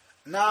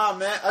 Nah,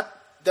 man,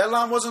 that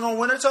line wasn't on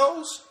Winter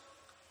Toes?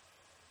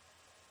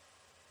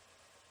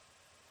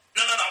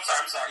 No,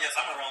 I'm sorry. Yes,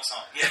 I'm on the wrong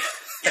song. Yeah.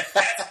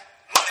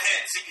 Going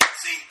ahead.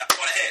 See, I'm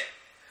going ahead.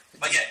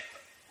 But yeah,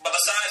 but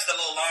besides the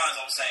little lines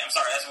I was saying, I'm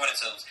sorry, that's Winter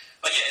Toes.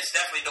 But yeah, it's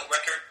definitely a dope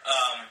record.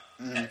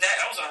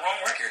 That was on the wrong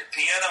record.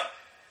 Piano.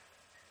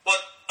 But,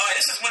 alright,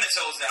 this is Winter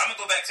Toes now. I'm going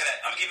to go back to that.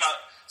 I'm going to give my...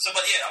 So,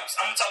 but yeah,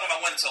 I'm talking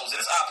about Winter Toes, and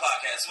it's our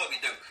podcast. It's what we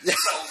do.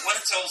 So,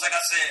 Winter Toes, like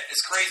I said,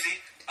 it's crazy.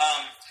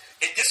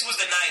 If this was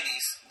the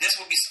 90s, this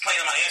would be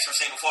playing on my answer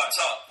machine before I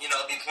talk. You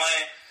know, it'd be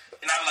playing,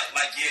 and I'm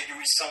like, yeah, you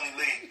reached Tony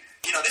Lee.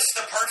 You know, this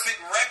is the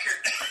perfect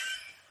record.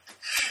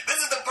 This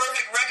is the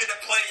perfect record to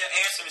play in your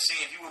answer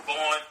machine if you were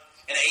born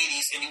in the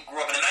 80s and you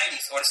grew up in the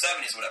 90s or the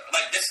 70s, whatever.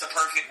 Like, this is the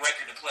perfect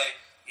record to play.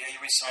 Yeah, you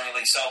reached Tony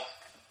Lee. So,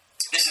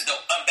 this is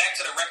dope. Back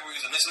to the record we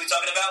was initially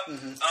talking about.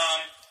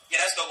 Yeah,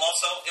 that's dope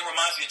also. It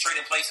reminds me of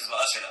Trading Places by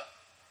Usher, though.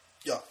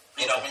 Yeah.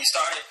 You know, when you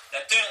started,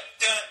 that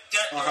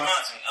it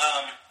reminds me.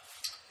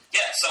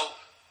 Yeah, so,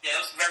 yeah,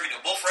 it was very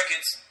dope. Both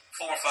records,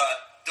 4 and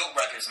 5, dope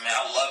records, man.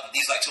 I love it.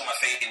 These are like two of my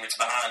favorites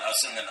behind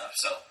Soon Enough,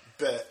 so.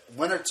 Bet.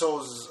 Winter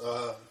Toes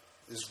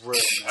is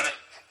real, man.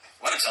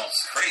 Winter Toes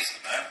is crazy,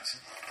 man.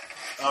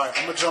 All right,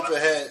 I'm going to jump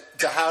ahead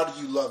to How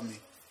Do You Love Me?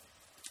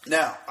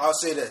 Now, I'll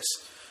say this.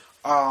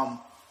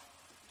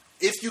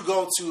 If you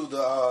go to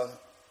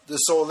the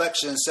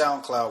Soulection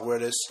SoundCloud where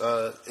this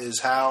is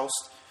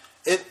housed,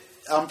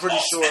 I'm pretty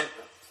sure...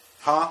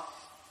 Huh?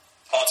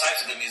 All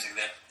types of good music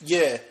there.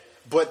 Yeah,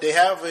 but they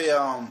have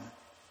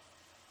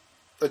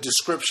a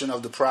description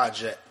of the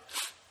project.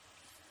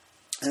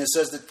 And it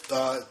says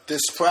that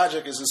this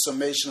project is a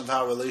summation of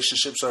how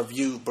relationships are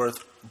viewed,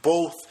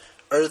 both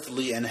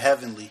earthly and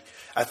heavenly.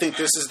 I think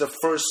this is the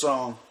first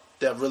song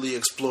that really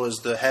explores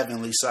the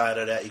heavenly side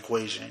of that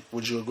equation.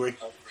 Would you agree?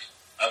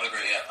 I would agree,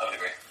 yeah. I would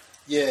agree.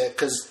 Yeah,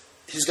 because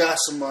he's got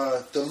some...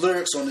 the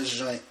lyrics on this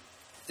joint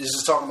is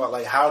just talking about,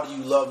 like, how do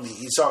you love me?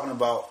 He's talking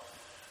about,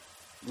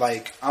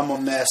 like, I'm a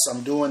mess.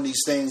 I'm doing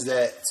these things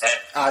that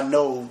I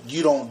know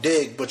you don't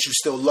dig, but you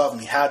still love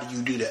me. How do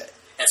you do that?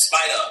 In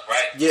spite of,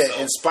 right? Yeah, so,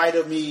 in spite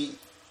of me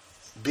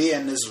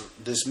being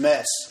this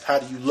mess, how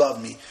do you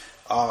love me?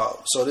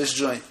 So this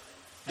joint,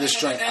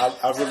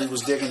 I really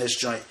was digging this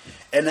joint,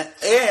 and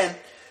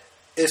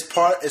it's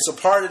a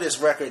part of this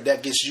record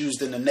that gets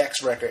used in the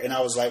next record, and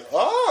I was like,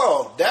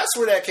 oh, that's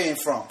where that came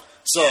from.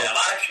 So yeah, a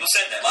lot of people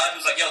said that. A lot of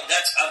people was like, yo,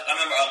 I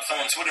remember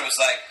someone on Twitter was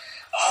like,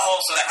 oh,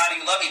 so that How Do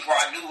You Love Me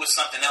part, I knew it was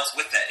something else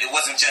with that. It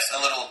wasn't just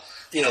a little,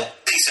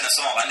 piece in a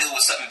song. I knew it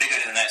was something bigger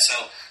than that.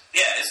 So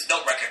yeah, it's a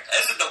dope record.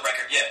 It's a dope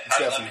record. Yeah, How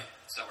Do You Love Me?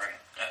 It's a dope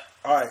record.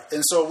 Yeah. All right,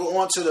 and so we're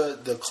on to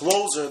the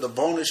closer, the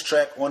bonus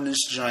track on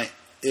this joint.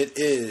 It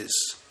is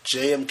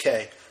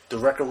JMK, the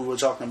record we were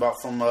talking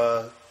about from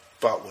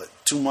about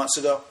 2 months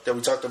ago that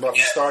we talked about.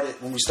 Yeah.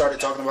 When we started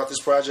talking about this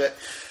project.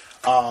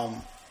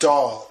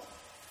 Dog.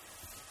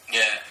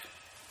 Yeah.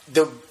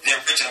 The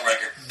original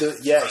record.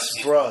 Yes,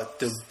 bruh.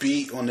 The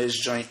beat on this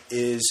joint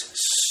is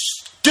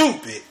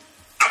stupid.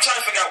 I'm trying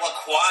to figure out what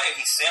choir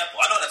he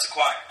sampled. I know that's a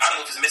choir. I don't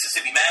know if it's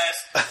Mississippi Mass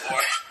or...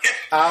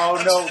 I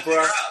don't know,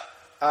 bro.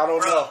 I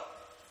don't know.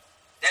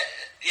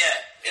 Yeah,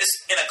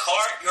 it's in a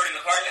car. You heard it in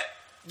the car yet?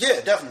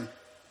 Yeah, definitely.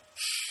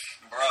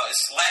 Bro, it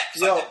slaps.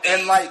 Yo, like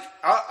and like,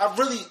 I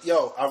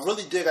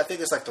really dig, I think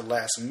it's like the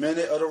last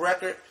minute of the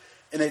record,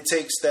 and it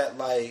takes that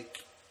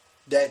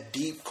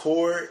deep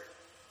chord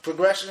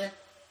progression.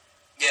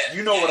 Yeah.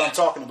 You know what I'm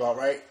talking about,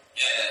 right?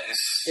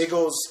 Yeah, it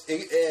goes, I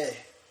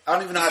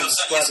don't even know how to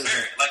describe it.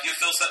 Like you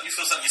feel something in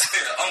your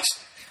spirit.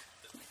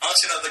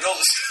 Unction of the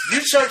ghost.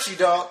 You churchy,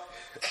 dog.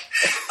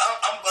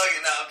 I'm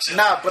bugging now. I'm chilling.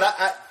 Nah, but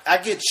I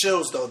get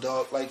chills though,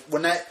 dog. Like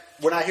when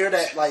I hear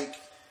that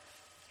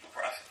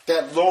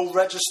that low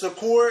register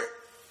chord,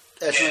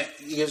 it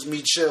gives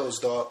me chills,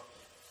 dog.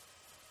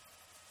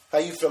 How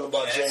you feel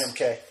about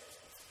JMK?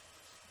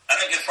 I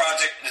think this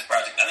project,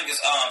 I think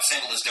this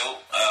single is dope.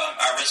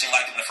 I originally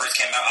liked it when it first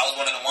came out. I was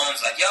one of the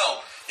ones like,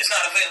 yo, it's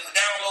not available to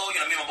download. You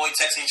know, me and my boy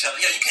texting each other,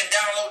 yo, you can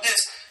download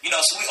this. You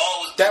know, so we all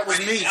was... That was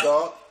me,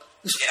 dog.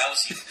 Yeah, that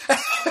was you.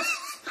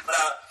 But,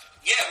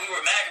 yeah, we were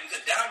mad we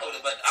couldn't download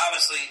it, but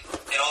obviously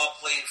it all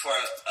played for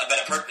a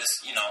better purpose,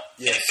 you know.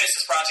 Yeah. And it fits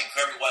this project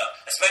very well,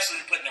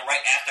 especially putting it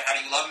right after How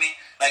Do You Love Me.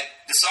 Like,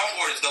 the song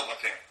order is dope up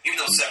here, even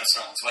though it's 7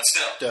 songs, but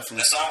still,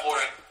 Definitely. the song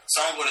order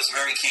is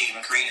very key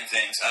when creating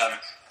things.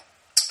 But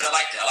I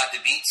like that. I like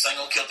the beat.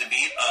 Single killed the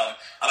beat. I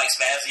like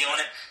Spazzy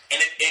on it, and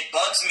it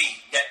bugs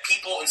me that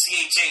people in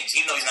CHH,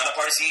 even though he's not a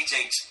part of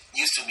CHH,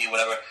 used to be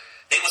whatever,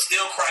 they will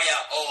still cry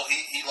out, "Oh,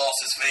 he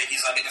lost his faith.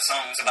 He's not making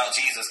songs about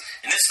Jesus."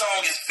 And this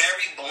song is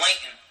very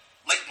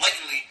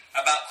blatantly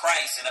about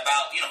Christ and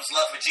about his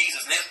love for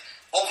Jesus. And there's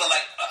over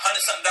like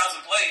 100-something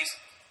thousand plays,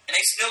 and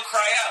they still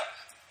cry out,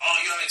 "Oh,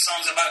 you don't make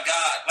songs about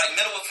God." Like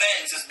Middle of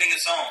Things is his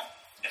biggest song.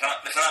 If I'm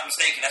not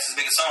mistaken, that's his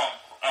biggest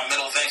song.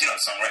 Middle of Things, you know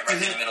the song, right there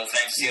in the Middle of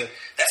Things. Yeah.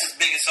 That's his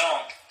biggest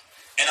song.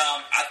 And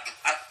I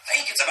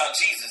think it's about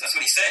Jesus. That's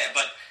what he said.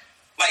 But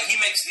like he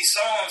makes these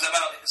songs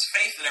about his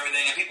faith and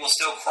everything, and people will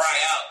still cry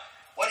out,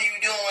 "What are you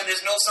doing?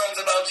 There's no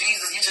songs about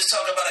Jesus. You just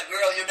talk about a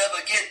girl you'll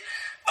never get."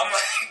 I'm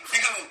like,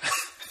 dude,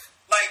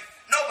 like,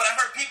 no, but I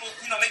heard people,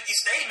 make these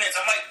statements.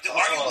 I'm like, dude,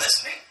 are you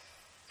listening?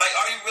 Like,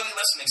 are you really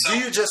listening? So,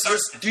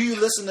 do you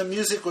listen to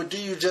music, or do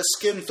you just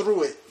skim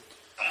through it?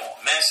 Come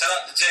on, man. Shout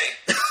out to Jay.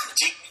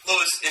 G.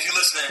 Lewis, if you're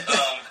listening.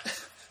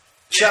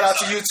 Shout out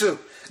to you, too.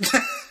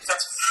 Shout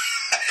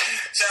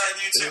out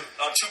to you, too.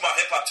 Truth Behind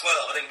Hip Hop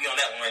 12. I think we on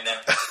that one right now.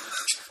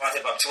 Truth Behind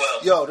Hip Hop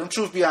 12. Yo, them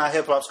Truth Behind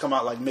Hip Hops come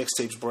out like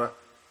mixtapes, bro.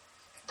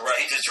 Bro,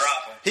 he just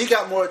dropped them. He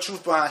got more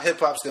Truth Behind Hip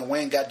Hops than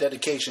Wayne got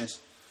dedications.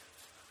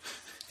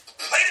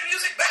 Play the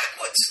music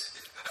backwards.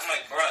 I'm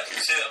like, bro,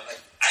 chill. Like, I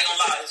ain't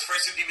gonna lie, his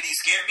first 2 DVDs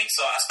scared me,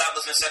 so I stopped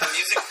listening to secular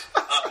music.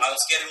 I was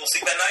scared to go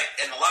sleep at night,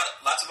 and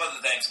lots of other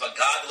things. But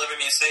God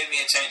delivered me and saved me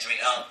and changed me.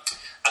 I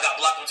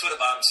got blocked on Twitter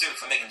by him too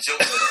for making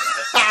jokes with him.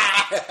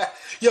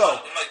 Yo,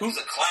 I'm like, who's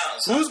a clown?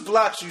 Son? Who's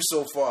blocked you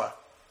so far?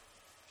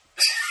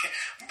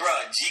 Bro,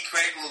 G.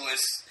 Craig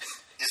Lewis,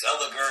 this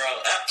other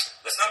girl.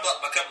 Let's not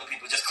block a couple of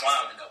people just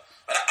clowning though.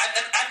 But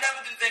I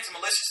never do things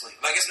maliciously.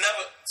 Like it's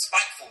never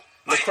spiteful.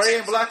 Lecrae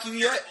ain't block you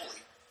yet?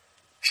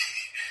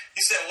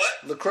 You said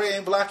what?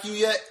 Lecrae ain't block you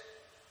yet?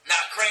 Nah,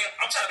 Cray,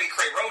 I'm trying to be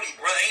Cray Roadie,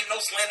 bro. Ain't no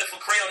slander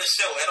for Cray on this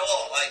show at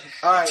all. Like,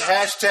 all right,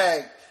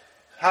 hashtag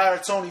hire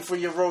Tony for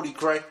your roadie,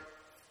 Cray.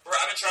 Bro,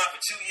 I've been trying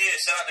for 2 years.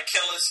 Shout out to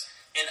Kellis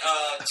and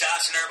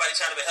Josh and everybody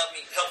trying to help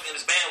me in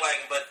this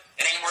bandwagon, but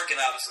it ain't working,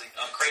 obviously.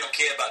 Cray don't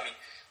care about me.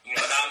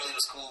 Anomaly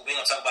was cool. We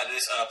ain't gonna talk about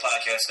this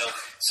podcast, though.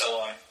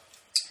 So,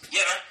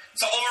 yeah, man.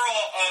 So,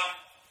 overall,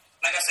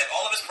 like I said,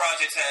 all of his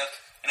projects have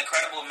an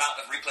incredible amount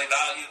of replay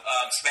value.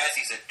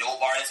 Spazzy's a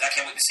dope artist. I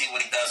can't wait to see what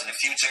he does in the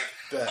future.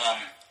 Yeah.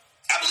 I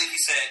believe he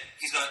said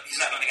he's not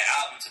gonna make an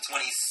album to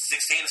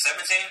 2016 or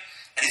 17,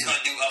 and he's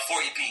gonna do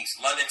 4 EPs: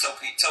 London,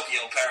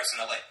 Tokyo, Paris,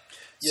 and LA.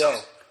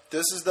 Yo,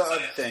 this is the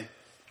other thing.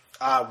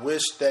 I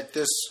wish that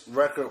this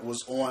record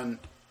was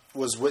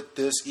with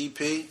this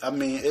EP. I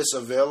mean, it's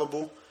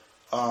available.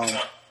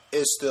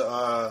 It's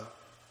the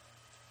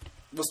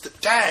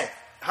dang,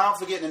 how I'm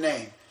forgetting the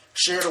name.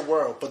 Share the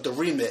World, but the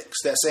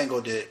remix that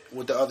Sango did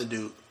with the other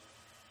dude.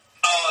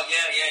 Oh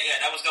yeah,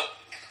 that was dope.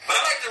 But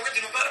I like the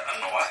original better. I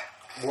don't know why.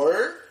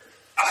 Word?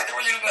 I like the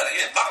original better.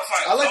 Yeah,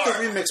 Bonfire. I like the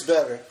remix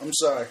better. I'm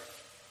sorry.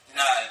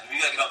 Nah, we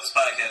gotta get off this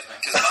podcast, man.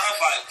 Because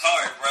Bonfire is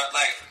hard, bro.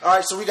 Like, all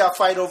right, so we got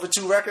fight over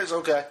 2 records.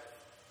 Okay.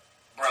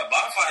 Bro,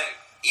 Bonfire.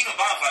 Even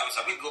Bonfire was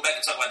hard. We can go back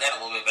and talk about that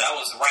a little bit. But that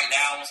was right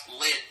now. Was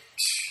lit.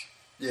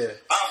 Yeah.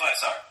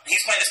 Bonfire's hard.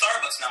 He's playing at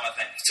Starbucks now. I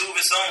think 2 of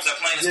his songs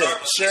are playing at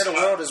Starbucks. Share the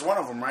World is one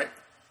of them, right?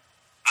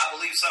 I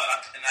believe so,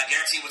 and I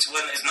guarantee which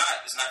one is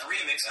not. It's not the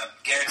remix. I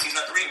guarantee it's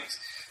not the remix.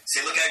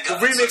 See, look at it go.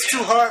 The remix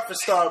too hard for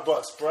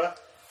Starbucks, bruh.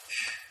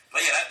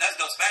 But yeah, that's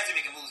dope. Spazzy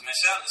making moves, man.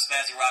 Shout out to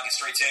Spazzy Rocket,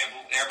 Straight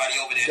Terrible, everybody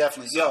over there.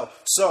 Definitely, yo.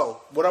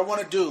 So what I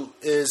want to do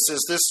is,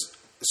 since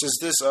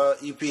this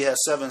EP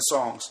has 7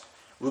 songs,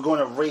 we're going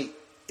to rate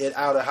it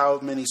out of how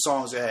many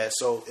songs it has.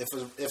 So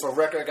if a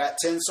record got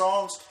 10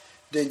 songs,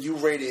 then you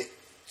rate it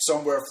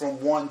somewhere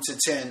from 1 to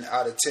 10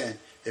 out of 10.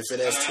 If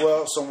it has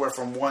 12, somewhere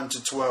from 1 to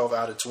 12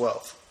 out of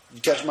 12. You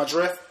catch my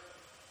drift?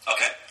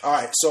 Okay. All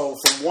right. So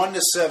from 1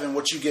 to 7,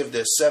 what you give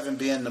this? 7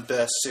 being the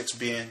best, 1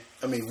 being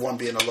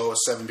the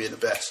lowest, 7 being the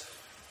best.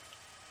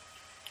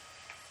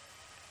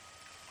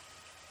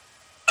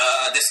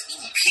 This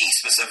EP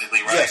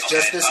specifically, right? Yes, okay.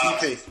 just this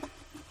EP.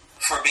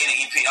 For being an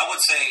EP, I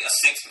would say a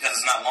 6 because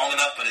it's not long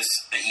enough, but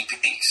it's an EP.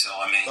 So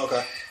I mean,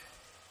 okay.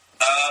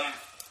 I'll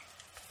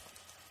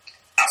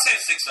say a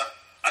 6. Though.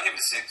 I'll give it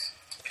a 6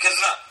 because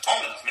it's not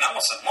long enough. I mean, I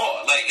want some more.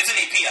 Like it's an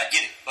EP, I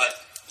get it, but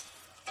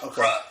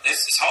bruh,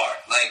 it's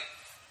hard. Like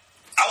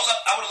I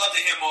would love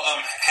to hear more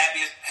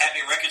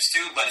happy records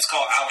too, but it's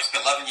called Hours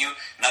Spent Loving You,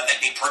 and I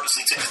think they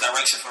purposely took this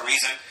direction for a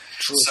reason.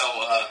 True. So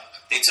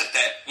they took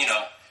that,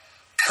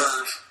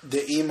 curve.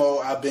 The emo,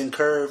 I've been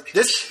curved.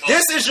 This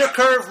is your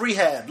curve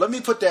rehab. Let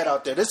me put that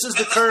out there. This is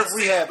the curve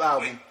rehab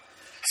album.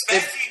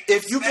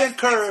 If you've been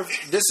curved,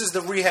 this is the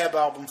rehab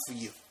album for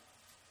you.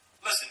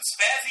 Listen,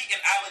 Spazzy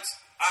and Alex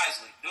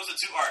Isley, those are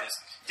 2 artists.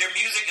 Their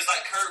music is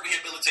like curve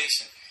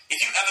rehabilitation.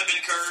 If you've ever been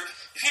curved,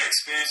 if you're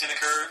experiencing a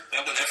curve,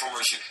 I'm doing an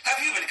infomercial.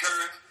 Have you been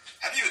curved?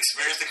 Have you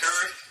experienced a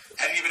curve?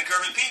 Have you been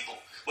curving people?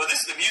 Well,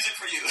 this is the music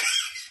for you.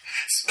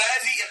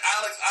 Spazzy and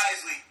Alex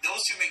Isley,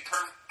 those two make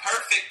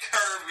perfect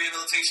curve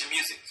rehabilitation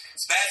music.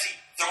 Spazzy,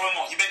 throw him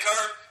on. You been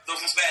curved? Throw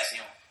some Spazzy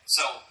on.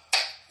 So,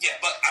 yeah,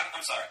 but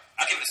I'm sorry.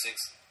 I'll give it a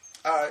 6.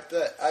 All right,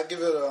 bet. I give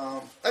it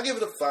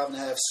a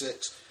 5.5,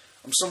 6.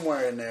 I'm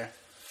somewhere in there.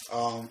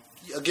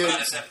 Again, Why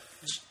not a 7?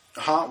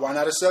 Why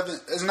not a 7?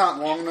 It's not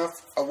long enough.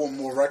 I want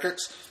more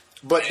records,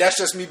 but that's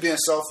just me being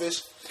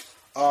selfish.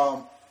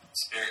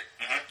 Spirit.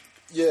 Mm-hmm.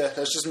 Yeah,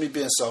 that's just me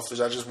being selfish.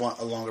 I just want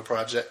a longer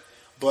project.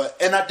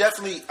 And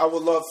I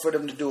would love for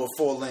them to do a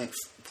full length,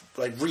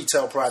 like,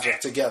 retail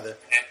project together.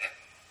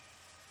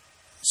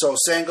 So,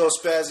 Sango,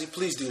 Spazzy,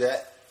 please do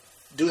that.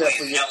 Do that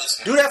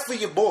for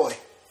your boy.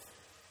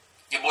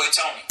 Your boy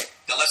Tony.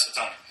 The lesser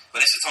Tony. But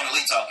this is Tony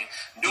Lee talking.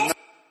 Do it